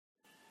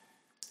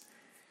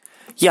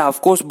Yeah,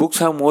 of course, books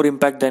have more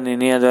impact than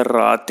any other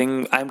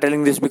thing. I'm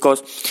telling this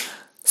because,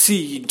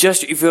 see,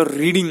 just if you're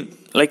reading,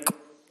 like,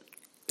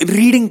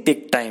 reading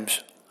take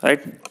times,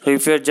 right? So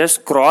if you're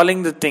just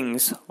scrolling the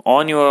things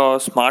on your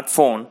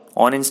smartphone,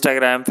 on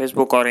Instagram,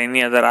 Facebook, or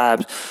any other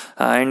apps,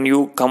 and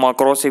you come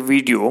across a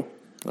video,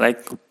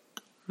 like,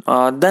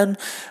 then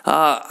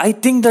I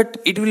think that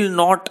it will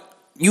not,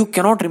 you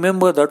cannot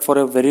remember that for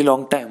a very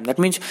long time. That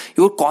means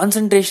your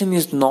concentration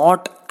is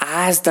not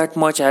as that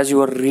much as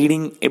you are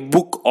reading a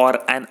book or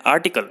an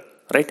article,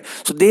 right?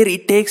 So there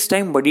it takes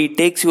time, but it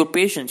takes your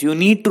patience. You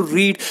need to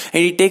read,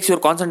 and it takes your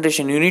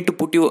concentration. You need to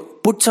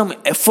put some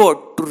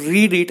effort to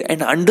read it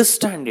and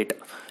understand it.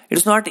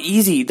 It's not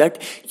easy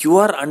that you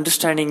are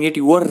understanding it,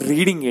 you are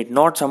reading it,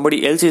 not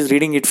somebody else is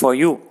reading it for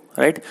you,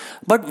 right?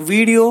 But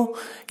video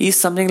is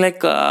something like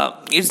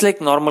it's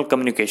like normal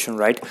communication,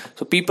 right?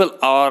 So people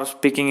are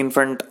speaking in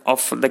front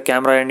of the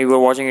camera and you are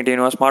watching it in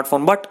your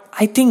smartphone, but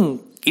I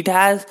think it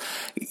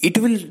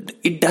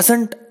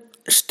doesn't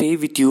stay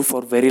with you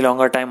for very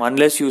longer time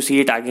unless you see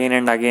it again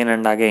and again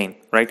and again,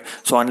 right?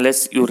 So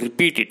unless you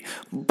repeat it.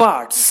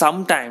 But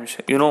sometimes,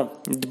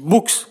 the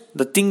books,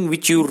 the thing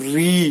which you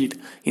read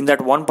in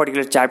that one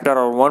particular chapter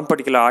or one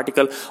particular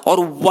article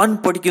or one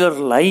particular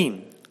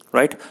line,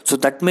 right? So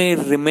that may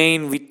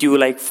remain with you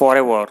like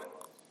forever,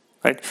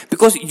 right?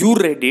 Because you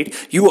read it,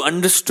 you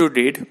understood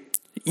it,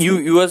 you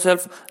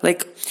yourself,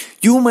 like,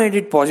 you made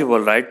it possible,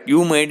 right?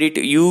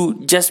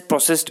 You just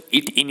processed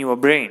it in your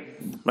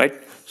brain, right?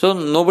 So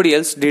nobody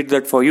else did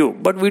that for you.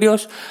 But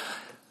videos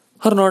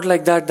are not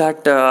like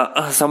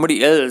that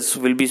somebody else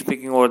will be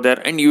speaking over there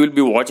and you will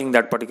be watching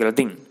that particular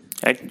thing,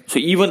 right? So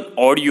even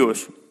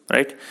audios,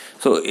 right?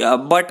 So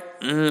but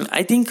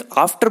I think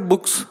after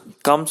books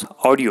comes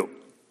audio,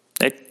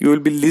 right? You will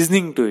be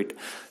listening to it.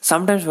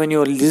 Sometimes when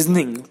you are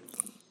listening,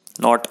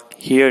 not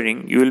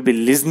hearing, you will be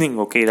listening,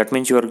 okay? That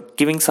means you are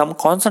giving some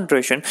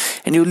concentration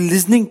and you're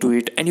listening to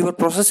it and you are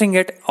processing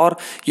it, or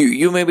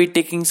you may be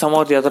taking some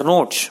of the other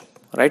notes,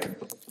 right?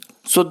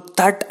 So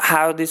that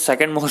have the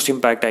second most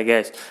impact, I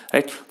guess,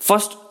 right?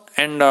 First,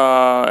 and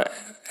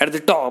at the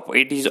top,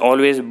 it is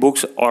always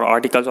books or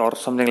articles or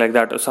something like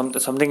that, or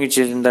something which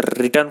is in the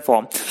written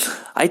form.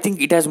 I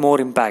think it has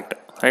more impact,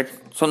 right?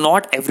 So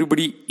not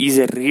everybody is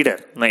a reader.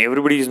 Now,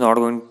 everybody is not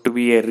going to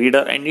be a reader,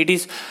 and it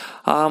is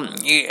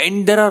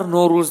and there are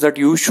no rules that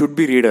you should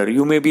be reader.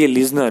 You may be a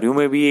listener, you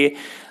may be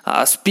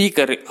a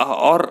speaker,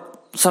 or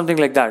something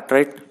like that,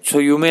 right? So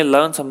you may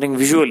learn something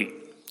visually,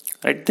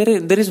 right?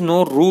 There is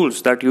no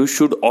rules that you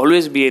should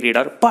always be a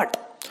reader, but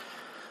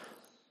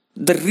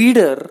the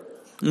reader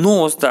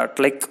knows that,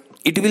 like,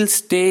 it will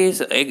stay,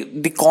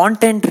 the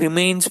content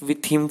remains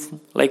with him,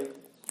 like,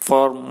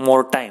 for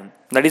more time.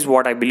 That is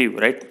what I believe,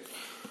 right?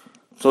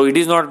 So it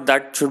is not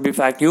that should be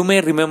fact. You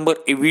may remember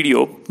a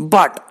video,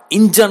 but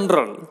in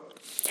general,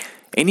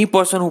 any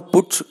person who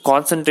puts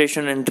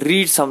concentration and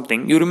reads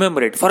something, you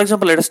remember it. For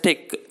example, let us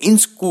take, in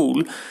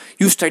school,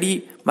 you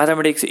study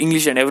mathematics,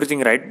 English and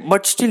everything, right?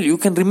 But still you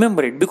can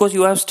remember it because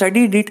you have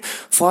studied it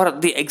for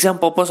the exam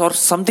purpose or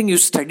something. You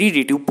studied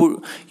it.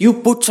 You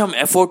put some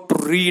effort to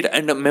read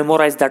and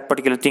memorize that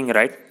particular thing,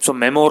 right? So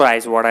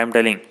memorize what I am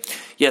telling.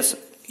 Yes,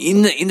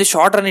 in the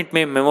short run it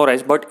may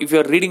memorize, but if you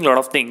are reading a lot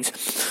of things,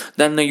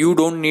 then you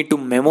don't need to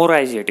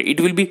memorize it.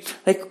 It will be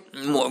like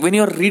when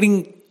you are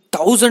reading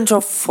thousands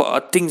of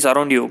things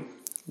around you,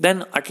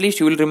 then at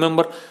least you will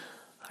remember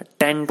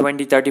 10,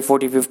 20, 30,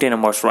 40, 50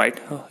 numbers, right?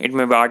 It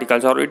may be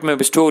articles or it may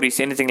be stories,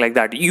 anything like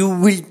that. You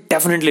will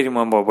definitely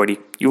remember, buddy.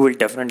 You will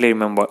definitely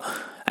remember.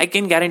 I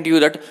can guarantee you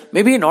that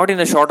maybe not in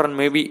the short run,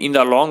 maybe in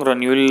the long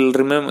run, you will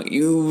remember,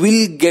 you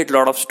will get a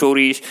lot of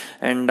stories,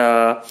 and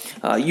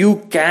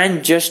you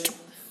can just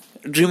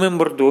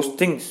remember those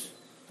things,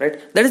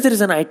 right? That is the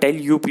reason I tell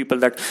you people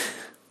that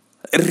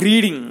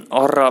reading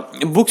or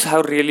books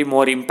have really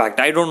more impact.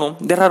 I don't know,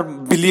 there are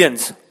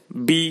billions,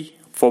 B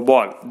for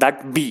ball,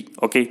 that B,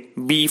 okay,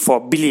 B for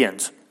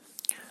billions,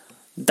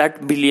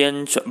 that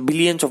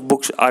billions of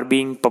books are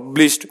being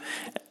published,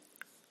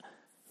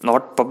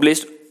 not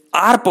published,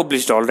 are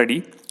published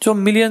already. So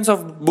millions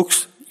of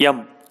books,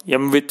 M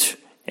with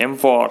M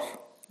for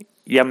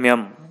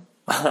yum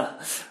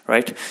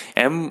right?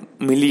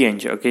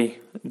 Millions, okay.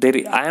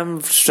 I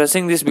am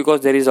stressing this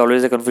because there is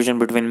always a confusion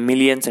between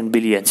millions and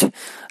billions,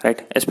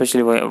 right?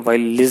 Especially while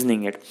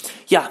listening it.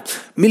 Yeah,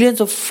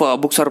 millions of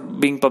books are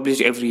being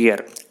published every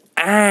year,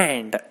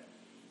 and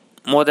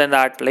more than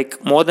that,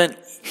 like more than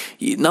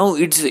now,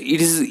 it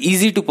is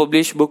easy to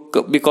publish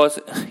book because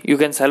you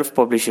can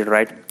self-publish it,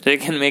 right? So you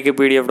can make a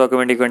PDF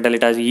document, you can tell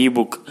it as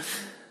e-book.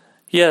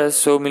 Yes,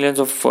 so millions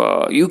of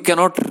you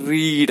cannot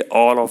read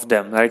all of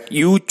them, right?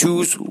 You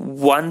choose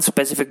one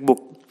specific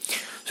book.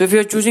 So if you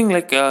are choosing,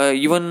 like,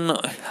 even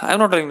I'm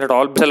not telling that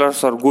all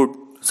bestsellers are good.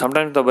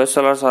 Sometimes the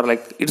bestsellers are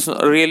like, it's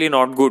really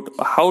not good.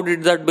 How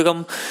did that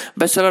become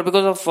bestseller?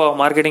 Because of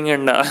marketing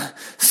and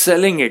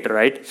selling it,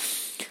 right?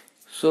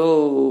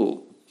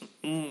 So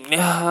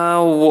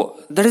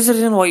that is the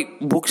reason why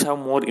books have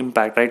more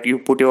impact, right? You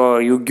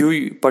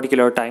give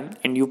particular time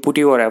and you put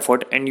your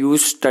effort and you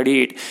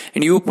study it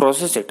and you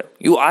process it.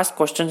 you ask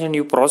questions and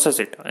you process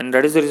it. And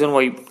that is the reason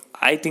why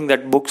I think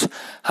that books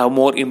have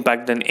more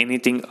impact than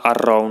anything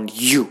around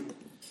you.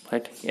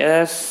 Right?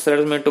 Yes, that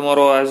is me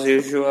tomorrow as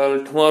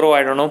usual. Tomorrow,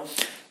 I don't know,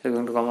 is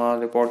going to come on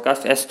the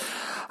podcast. Yes.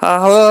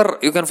 However,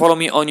 you can follow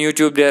me on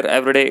YouTube there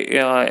every day.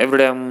 Every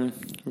day I'm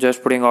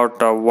just putting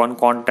out one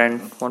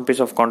piece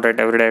of content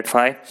every day at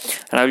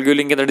 5. And I will give a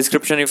link in the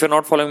description. If you're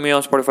not following me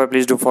on Spotify,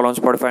 please do follow on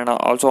Spotify and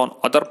also on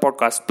other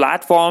podcast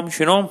platforms,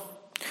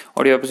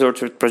 audio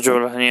episodes with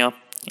Prajwal Hania.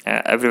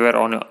 Everywhere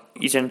on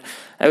each and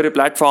every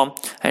platform.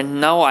 And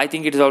now I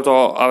think it is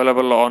also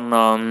available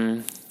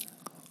on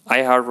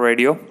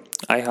iHeartRadio.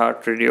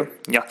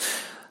 Yeah,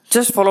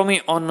 just follow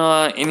me on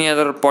any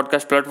other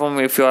podcast platform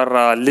if you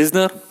are a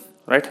listener,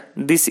 right?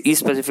 This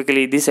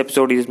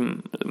episode is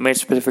made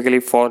specifically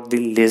for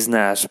the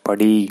listeners,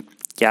 buddy.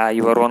 Yeah,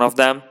 you are one of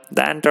them,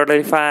 then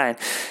totally fine.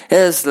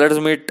 Yes, let us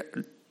meet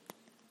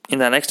in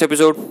the next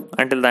episode.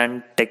 Until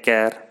then, take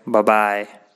care. Bye bye.